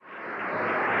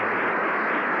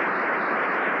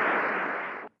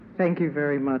Thank you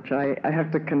very much. I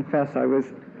have to confess, I was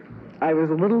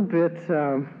a little bit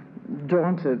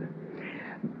daunted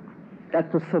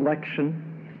at the selection,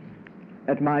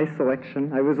 at my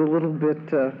selection. I was a little bit,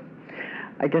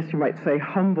 I guess you might say,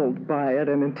 humbled by it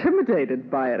and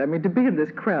intimidated by it. I mean, to be in this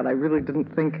crowd, I really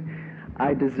didn't think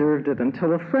I deserved it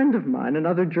until a friend of mine,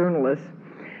 another journalist,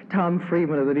 Tom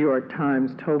Friedman of the New York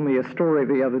Times, told me a story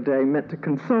the other day meant to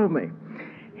console me.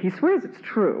 He swears it's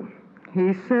true.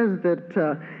 He says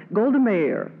that Golda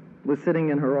Meir was sitting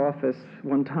in her office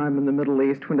one time in the Middle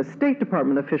East when a State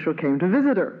Department official came to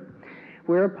visit her,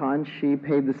 whereupon she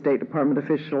paid the State Department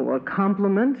official a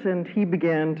compliment, and he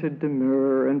began to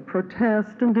demur and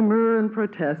protest and demur and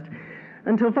protest,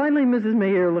 until finally Mrs.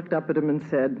 Meir looked up at him and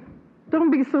said,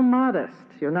 "Don't be so modest.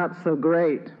 You're not so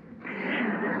great."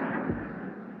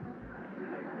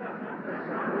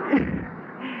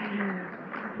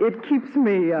 It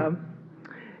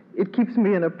keeps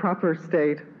me in a proper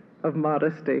state of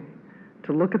modesty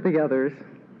to look at the others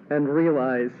and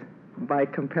realize, by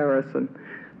comparison,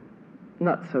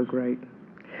 not so great.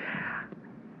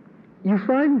 You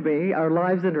find me, our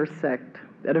lives intersect,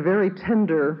 at a very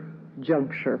tender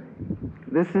juncture.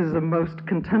 This is a most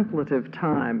contemplative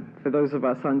time for those of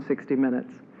us on 60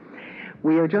 Minutes.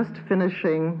 We are just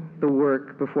finishing the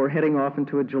work before heading off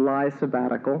into a July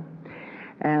sabbatical,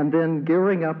 and then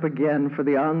gearing up again for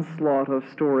the onslaught of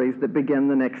stories that begin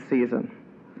the next season.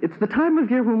 It's the time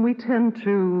of year when we tend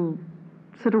to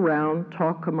sit around,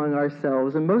 talk among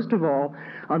ourselves, and most of all,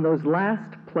 on those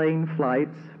last plane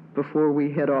flights before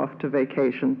we head off to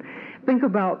vacation, think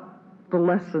about the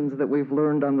lessons that we've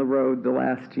learned on the road the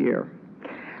last year.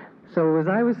 So as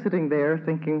I was sitting there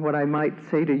thinking what I might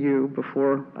say to you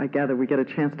before I gather we get a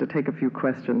chance to take a few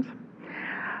questions,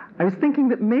 I was thinking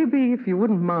that maybe, if you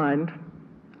wouldn't mind,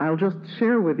 I'll just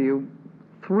share with you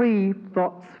 3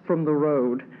 thoughts from the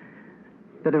road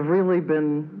that have really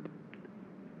been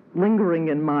lingering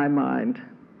in my mind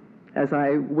as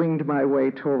I winged my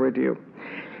way toward you.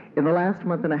 In the last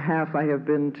month and a half, I have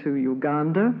been to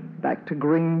Uganda, back to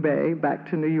Green Bay, back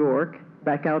to New York,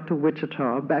 back out to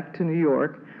Wichita, back to New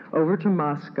York, over to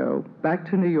Moscow, back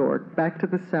to New York, back to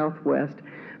the Southwest,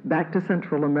 back to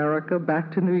Central America, back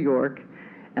to New York,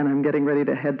 and I'm getting ready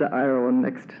to head to Ireland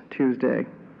next Tuesday.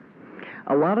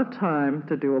 A lot of time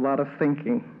to do a lot of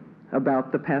thinking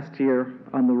about the past year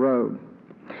on the road.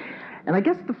 And I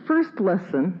guess the first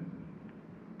lesson,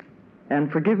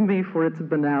 and forgive me for its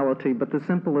banality, but the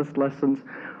simplest lessons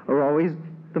are always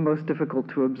the most difficult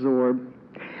to absorb.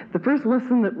 The first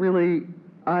lesson that really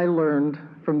I learned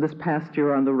from this past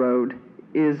year on the road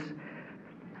is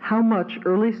how much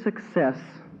early success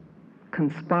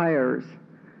conspires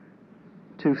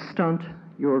to stunt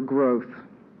your growth.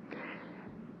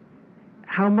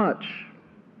 How much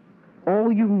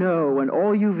all you know and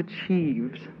all you've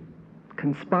achieved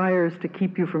conspires to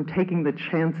keep you from taking the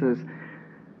chances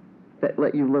that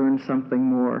let you learn something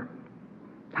more.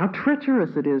 How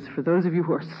treacherous it is for those of you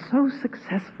who are so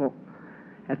successful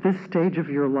at this stage of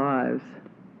your lives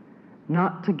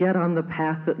not to get on the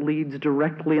path that leads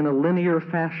directly in a linear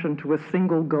fashion to a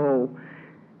single goal,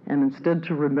 and instead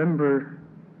to remember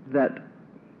that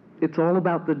it's all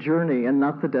about the journey and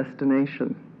not the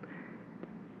destination,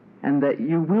 and that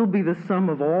you will be the sum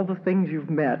of all the things you've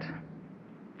met,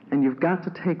 and you've got to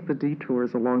take the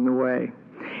detours along the way.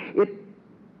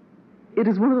 It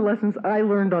is one of the lessons I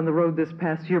learned on the road this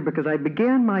past year, because I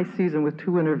began my season with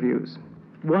 2 interviews,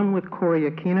 one with Cory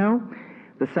Aquino,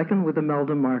 the second with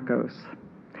Imelda Marcos.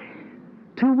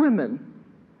 2 women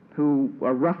who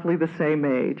are roughly the same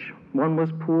age. One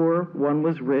was poor, one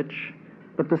was rich,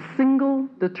 but the single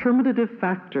determinative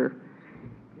factor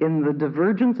in the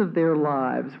divergence of their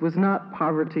lives was not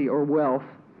poverty or wealth.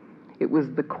 It was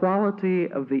the quality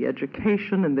of the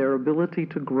education and their ability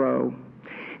to grow.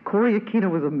 Cory Aquino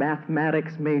was a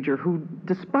mathematics major who,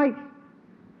 despite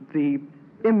the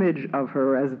image of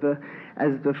her as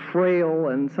the frail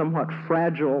and somewhat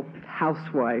fragile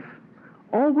housewife,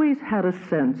 always had a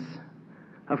sense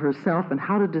of herself and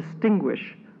how to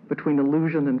distinguish between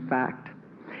illusion and fact.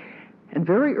 And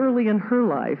very early in her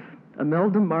life,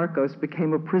 Imelda Marcos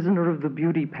became a prisoner of the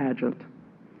beauty pageant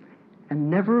and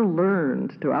never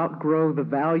learned to outgrow the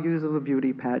values of the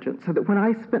beauty pageant, so that when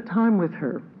I spent time with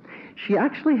her, she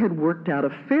actually had worked out a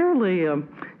fairly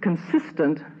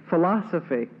consistent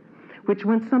philosophy, which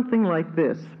went something like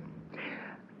this: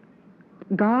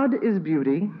 God is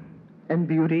beauty, and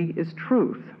beauty is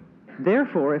truth.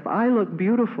 Therefore, if I look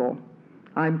beautiful,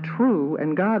 I'm true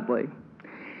and godly.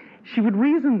 She would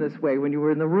reason this way when you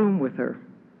were in the room with her,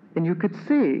 and you could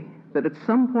see that at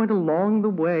some point along the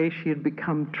way she had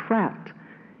become trapped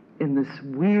in this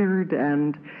weird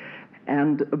and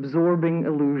and absorbing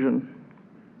illusion.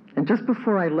 And just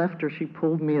before I left her, she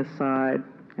pulled me aside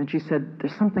and she said,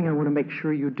 "There's something I want to make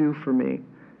sure you do for me."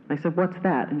 I said, "What's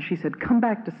that?" And she said, "Come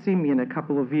back to see me in a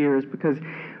couple of years, because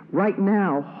right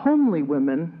now, homely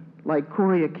women like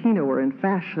Cory Aquino are in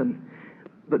fashion,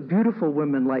 but beautiful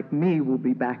women like me will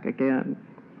be back again."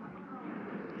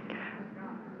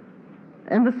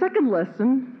 And the second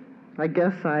lesson, I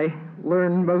guess I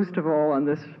learned most of all on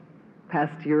this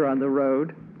past year on the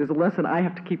road, is a lesson I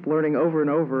have to keep learning over and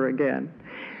over again,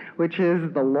 which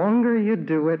is the longer you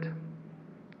do it,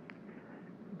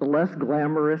 the less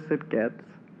glamorous it gets.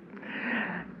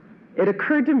 It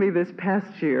occurred to me this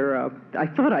past year, I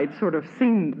thought I'd sort of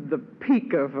seen the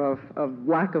peak of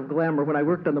lack of glamour when I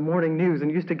worked on the morning news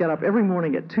and used to get up every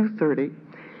morning at 2:30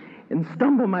 and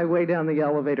stumble my way down the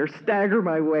elevator, stagger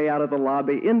my way out of the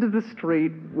lobby into the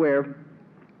street where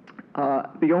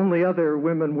the only other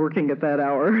women working at that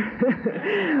hour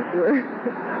were...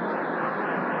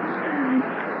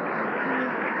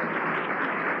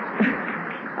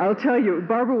 I'll tell you,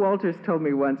 Barbara Walters told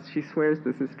me once, she swears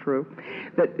this is true,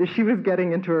 that she was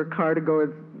getting into her car to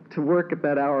go to work at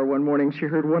that hour one morning. She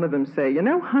heard one of them say, "You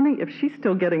know, honey, if she's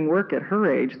still getting work at her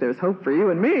age, there's hope for you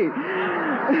and me."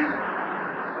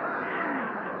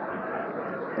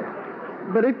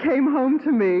 But it came home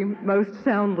to me most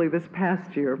soundly this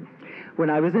past year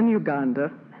when I was in Uganda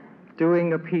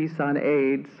doing a piece on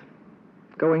AIDS,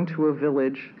 going to a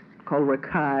village called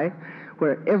Rakai,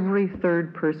 where every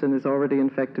third person is already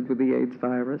infected with the AIDS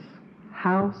virus.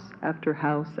 House after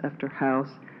house after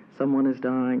house, someone is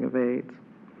dying of AIDS.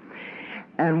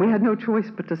 And we had no choice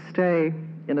but to stay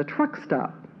in a truck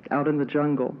stop out in the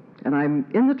jungle. And I'm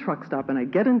in the truck stop, and I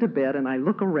get into bed, and I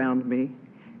look around me,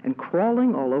 and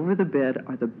crawling all over the bed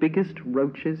are the biggest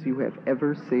roaches you have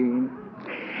ever seen.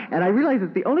 And I realized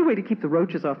that the only way to keep the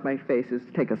roaches off my face is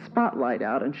to take a spotlight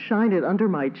out and shine it under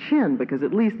my chin, because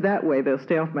at least that way they'll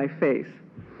stay off my face.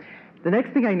 The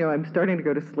next thing I know, I'm starting to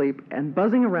go to sleep, and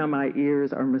buzzing around my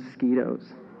ears are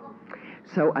mosquitoes.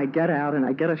 So I get out and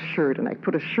I get a shirt, and I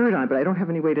put a shirt on, but I don't have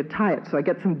any way to tie it. So I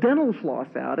get some dental floss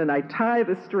out, and I tie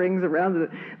the strings around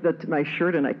my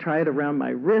shirt, and I tie it around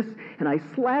my wrists, and I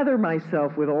slather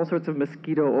myself with all sorts of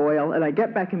mosquito oil, and I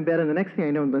get back in bed, and the next thing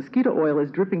I know, the mosquito oil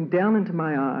is dripping down into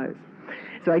my eyes.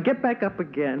 So I get back up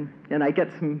again, and I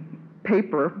get some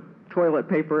paper, toilet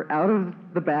paper, out of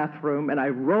the bathroom, and I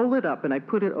roll it up, and I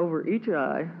put it over each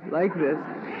eye, like this,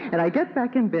 and I get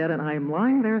back in bed, and I am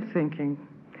lying there thinking,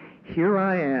 here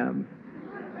I am,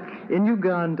 in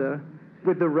Uganda,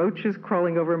 with the roaches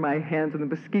crawling over my hands and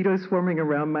the mosquitoes swarming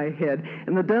around my head,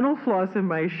 and the dental floss in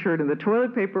my shirt and the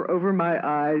toilet paper over my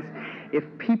eyes. If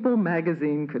People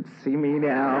magazine could see me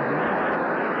now.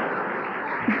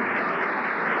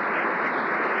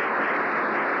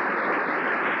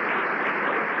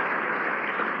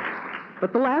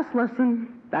 But the last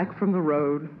lesson, back from the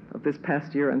road of this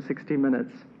past year on 60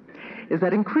 Minutes, is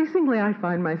that increasingly I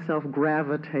find myself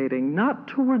gravitating not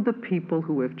toward the people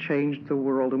who have changed the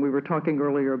world, and we were talking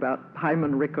earlier about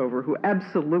Hyman Rickover, who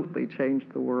absolutely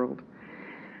changed the world,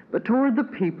 but toward the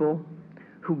people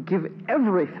who give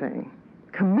everything,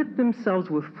 commit themselves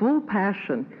with full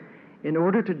passion in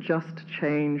order to just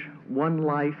change one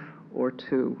life or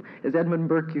two. As Edmund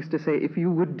Burke used to say, if you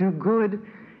would do good,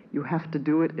 you have to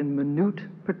do it in minute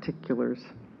particulars.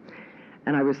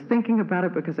 And I was thinking about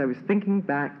it because I was thinking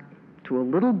back to a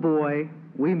little boy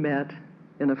we met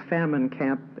in a famine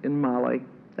camp in Mali.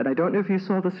 And I don't know if you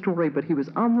saw the story, but he was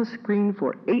on the screen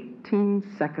for 18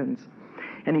 seconds.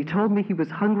 And he told me he was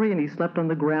hungry and he slept on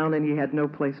the ground and he had no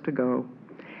place to go.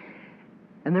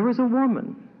 And there was a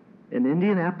woman in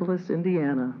Indianapolis,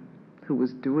 Indiana, who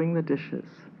was doing the dishes.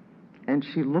 And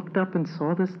she looked up and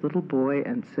saw this little boy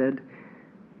and said,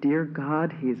 "Dear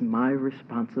God, he's my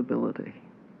responsibility."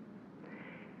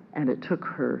 And it took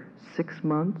her 6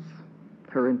 months,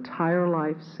 her entire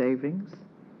life savings,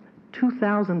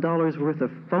 $2,000 worth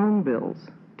of phone bills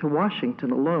to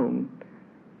Washington alone,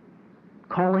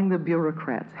 calling the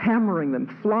bureaucrats, hammering them,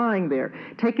 flying there,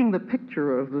 taking the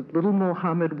picture of the little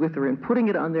Mohammed with her and putting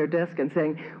it on their desk and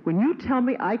saying, when you tell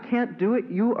me I can't do it,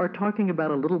 you are talking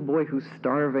about a little boy who's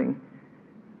starving.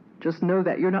 Just know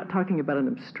that. You're not talking about an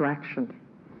abstraction.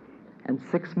 And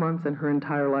 6 months and her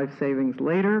entire life savings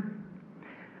later,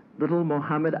 little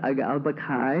Mohammed Aga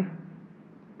al-Bakai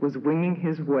was winging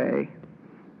his way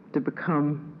to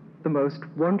become the most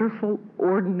wonderful,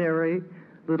 ordinary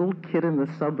little kid in the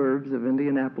suburbs of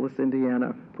Indianapolis,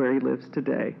 Indiana, where he lives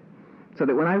today. So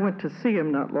that when I went to see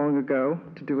him not long ago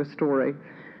to do a story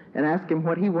and ask him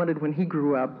what he wanted when he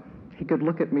grew up, he could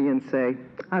look at me and say,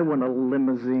 "I want a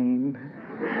limousine."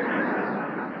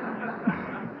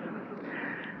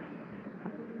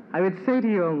 I would say to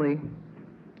you only,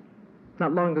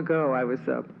 not long ago I was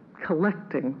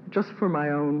collecting, just for my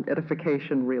own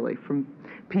edification really, from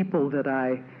people that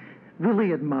I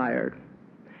really admired,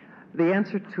 the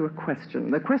answer to a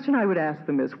question. The question I would ask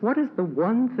them is, what is the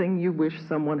one thing you wish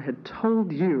someone had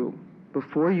told you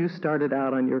before you started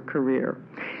out on your career?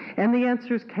 And the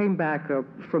answers came back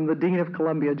from the Dean of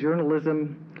Columbia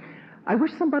Journalism. I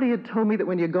wish somebody had told me that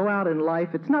when you go out in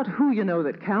life, it's not who you know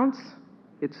that counts,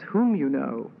 it's whom you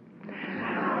know.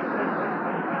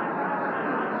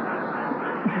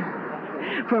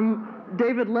 From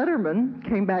David Letterman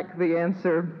came back the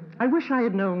answer, I wish I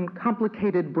had known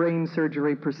complicated brain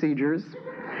surgery procedures.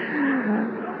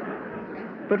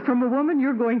 But from a woman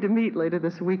you're going to meet later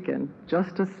this weekend,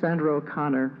 Justice Sandra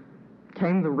O'Connor,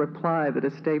 came the reply that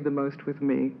has stayed the most with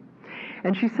me.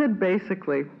 And she said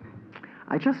basically,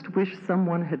 I just wish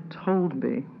someone had told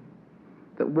me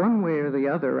that one way or the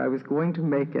other I was going to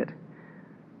make it,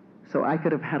 so I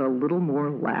could have had a little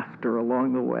more laughter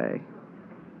along the way.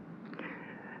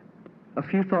 A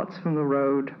few thoughts from the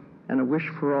road, and a wish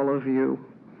for all of you,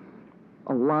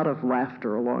 a lot of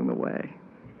laughter along the way.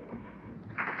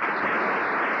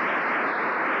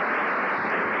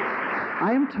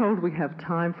 I am told we have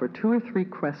time for 2 or 3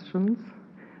 questions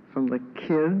from the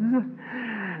kids,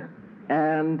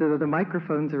 and the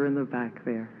microphones are in the back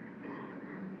there.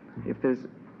 If there's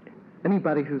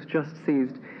anybody who's just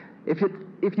seized, if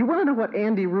you want to know what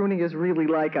Andy Rooney is really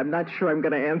like, I'm not sure I'm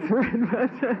going to answer it,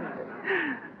 but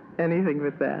anything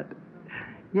with that.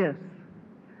 Yes.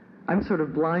 I'm sort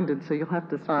of blinded, so you'll have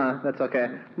to speak. That's okay.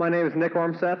 My name is Nick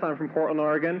Ormseth. I'm from Portland,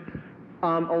 Oregon.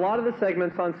 A lot of the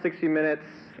segments on 60 Minutes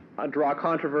draw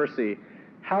controversy.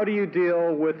 How do you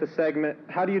deal with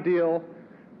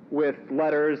with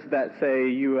letters that say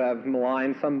you have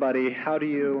maligned somebody? How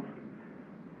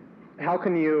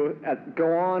can you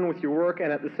go on with your work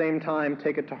and at the same time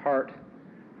take it to heart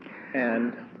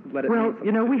and let it? Well,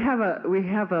 you know, we have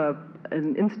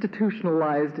an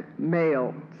institutionalized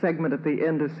mail segment at the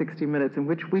end of 60 Minutes in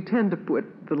which we tend to put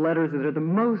the letters that are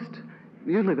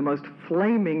usually the most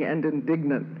flaming and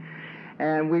indignant.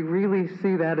 And we really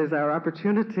see that as our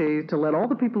opportunity to let all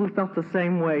the people who felt the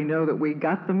same way know that we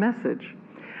got the message.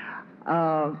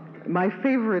 My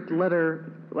favorite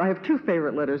letter, I have 2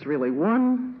 favorite letters really.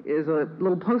 One is a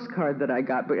little postcard that I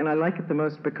got, and I like it the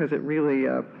most because it really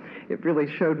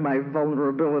showed my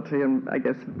vulnerability and, I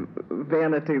guess,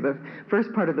 vanity. The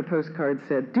first part of the postcard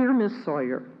said, "Dear Miss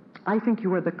Sawyer, I think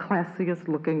you are the classiest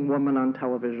looking woman on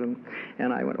television."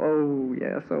 And I went, oh,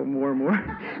 yes, oh, more.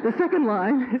 The second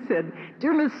line said,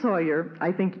 "Dear Miss Sawyer,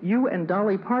 I think you and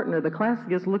Dolly Parton are the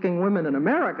classiest looking women in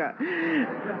America."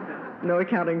 No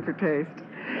accounting for taste.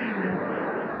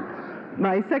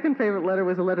 My second favorite letter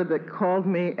was a letter that called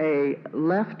me a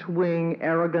left-wing,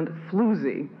 arrogant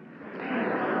floozy.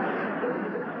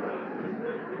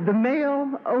 The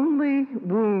mail only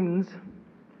wounds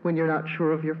when you're not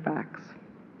sure of your facts.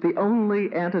 The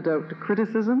only antidote to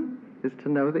criticism is to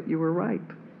know that you were right.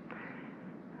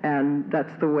 And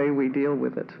that's the way we deal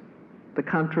with it. The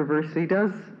controversy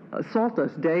does assault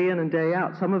us day in and day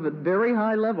out, some of it very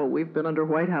high level. We've been under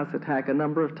White House attack a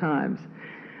number of times.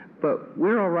 But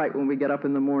we're all right when we get up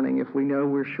in the morning if we know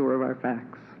we're sure of our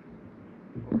facts.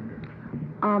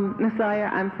 Ms. Sawyer,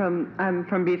 I'm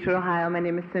from Beechwood, Ohio. My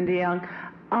name is Cindy Young.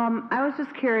 I was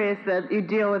just curious that you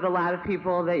deal with a lot of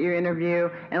people that you interview,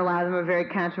 and a lot of them are very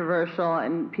controversial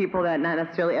and people that not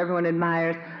necessarily everyone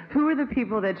admires. Who are the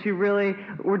people that you really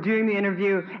were doing the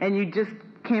interview and you just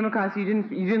came across, you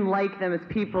didn't like them as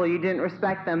people, you didn't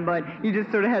respect them, but you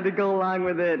just sort of had to go along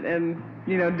with it and,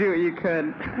 you know, do what you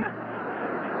could?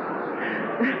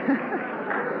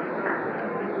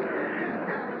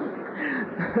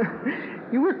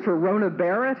 You work for Rona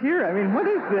Barrett here? I mean, what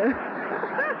is this?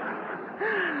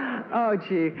 Oh,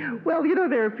 gee. Well, you know,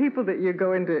 there are people that you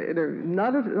go into,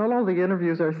 not all the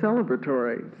interviews are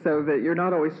celebratory, so that you're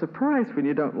not always surprised when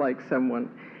you don't like someone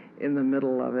in the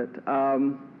middle of it.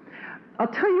 I'll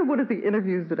tell you one of the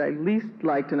interviews that I least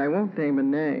liked, and I won't name a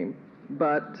name,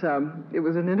 but it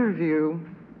was an interview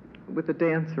with a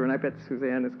dancer, and I bet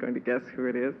Suzanne is going to guess who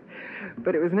it is.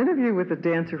 But it was an interview with a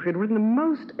dancer who had written the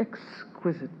most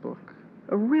exquisite book,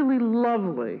 a really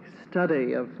lovely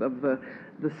study of the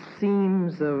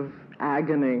seams of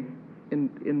agony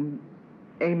in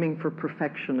aiming for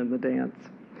perfection in the dance.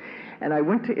 And I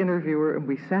went to interview her, and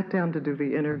we sat down to do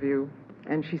the interview,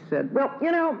 and she said, well,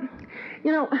 you know,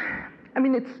 I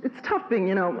mean, it's tough being,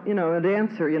 you know, a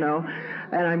dancer, you know.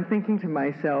 And I'm thinking to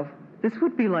myself, this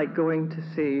would be like going to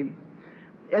see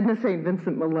Edna St.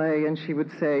 Vincent Millay, and she would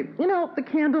say, you know, the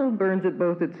candle burns at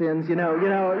both its ends, you know, it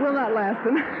will not last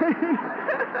the night.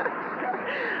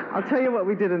 I'll tell you what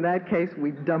we did in that case,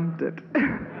 we dumped it.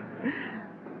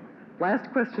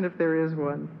 Last question, if there is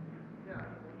one.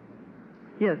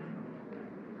 Yes.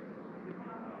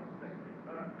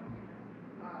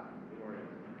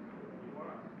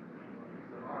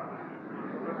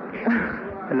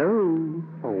 Hello.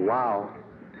 Oh, wow.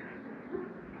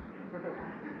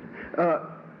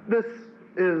 This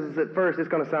is, at first, it's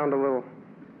going to sound a little...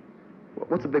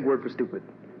 What's a big word for stupid?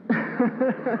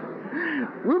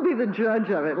 We'll be the judge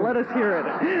of it. Let us hear it.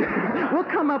 We'll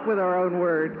come up with our own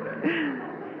word.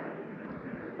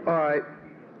 All right.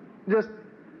 Just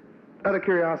out of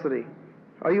curiosity,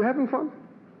 are you having fun?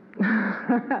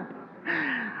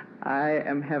 I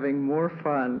am having more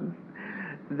fun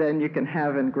than you can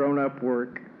have in grown-up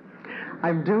work.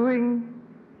 I'm doing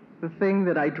the thing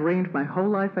that I dreamed my whole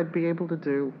life I'd be able to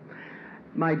do.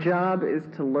 My job is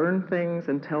to learn things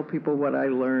and tell people what I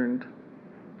learned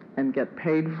and get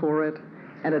paid for it.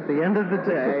 And at the end of the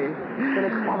day... Then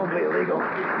it's probably illegal.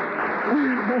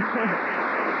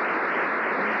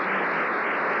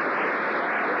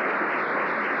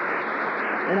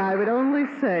 And I would only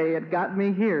say it got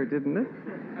me here, didn't it?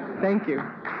 Thank you.